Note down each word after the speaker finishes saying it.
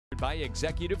by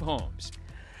Executive Homes.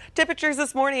 Temperatures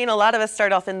this morning, a lot of us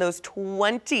start off in those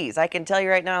 20s. I can tell you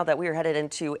right now that we are headed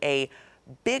into a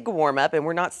big warm up and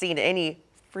we're not seeing any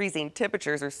freezing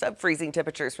temperatures or sub-freezing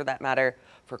temperatures for that matter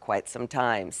for quite some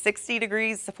time. 60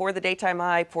 degrees for the daytime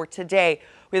high for today.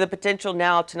 We have the potential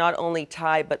now to not only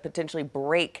tie but potentially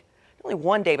break not only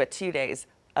one day but 2 days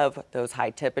of those high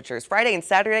temperatures. Friday and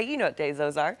Saturday, you know what days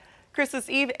those are. Christmas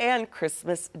Eve and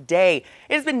Christmas Day.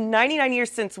 It has been 99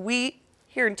 years since we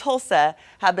here in Tulsa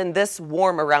have been this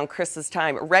warm around Christmas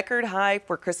time. Record high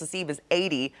for Christmas Eve is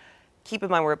 80. Keep in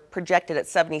mind we're projected at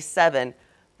 77.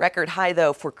 Record high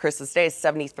though for Christmas Day is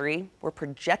 73. We're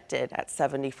projected at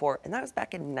 74, and that was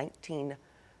back in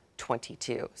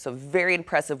 1922. So very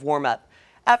impressive warm up.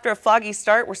 After a foggy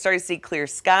start, we're starting to see clear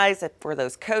skies. For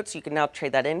those coats, you can now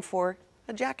trade that in for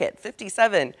a jacket.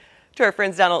 57. To our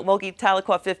friends down at Mulkey,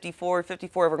 Tahlequah 54,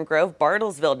 54 over in Grove.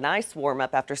 Bartlesville, nice warm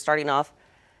up after starting off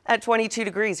at 22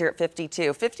 degrees here at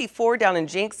 52. 54 down in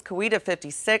Jinx, Coweta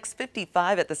 56,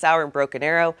 55 at the Sour and Broken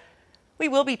Arrow. We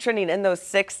will be trending in those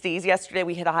 60s. Yesterday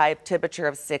we hit a high temperature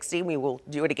of 60. We will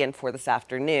do it again for this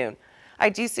afternoon. I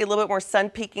do see a little bit more sun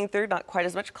peeking through, not quite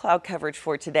as much cloud coverage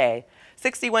for today.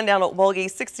 61 down at Wolge,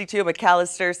 62 at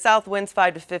McAllister, south winds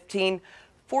 5 to 15,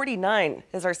 49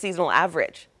 is our seasonal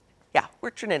average. Yeah, we're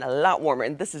trending a lot warmer,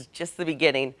 and this is just the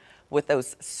beginning with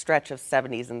those stretch of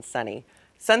 70s and sunny.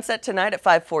 Sunset tonight at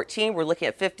 5:14. We're looking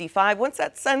at 55. Once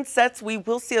that sun sets, we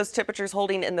will see those temperatures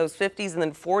holding in those 50s and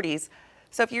then 40s.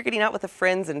 So if you're getting out with the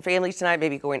friends and family tonight,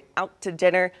 maybe going out to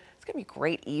dinner, it's going to be a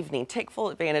great evening. Take full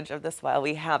advantage of this while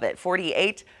we have it.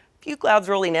 48, few clouds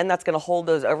rolling in. That's going to hold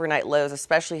those overnight lows,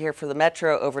 especially here for the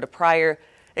metro over to Pryor,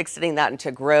 extending that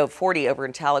into Grove. 40 over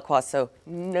in Tahlequah, so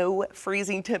no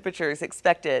freezing temperatures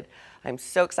expected. I'm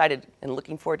so excited and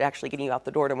looking forward to actually getting you out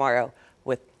the door tomorrow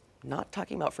with not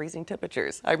talking about freezing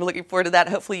temperatures. I'm looking forward to that.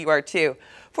 Hopefully you are too.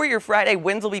 For your Friday,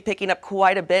 winds will be picking up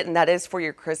quite a bit, and that is for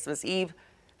your Christmas Eve.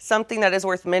 Something that is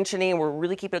worth mentioning, we're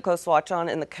really keeping a close watch on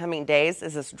in the coming days,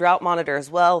 is this drought monitor as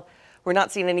well. We're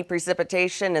not seeing any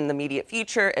precipitation in the immediate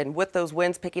future, and with those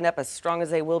winds picking up as strong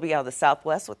as they will be out of the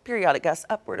southwest with periodic gusts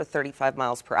upward of 35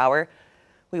 miles per hour,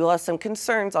 we will have some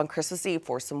concerns on Christmas Eve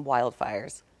for some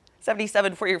wildfires.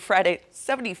 77 for your Friday,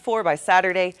 74 by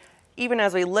Saturday, even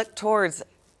as we look towards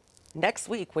next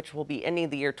week, which will be ending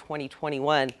the year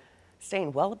 2021,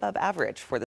 staying well above average for the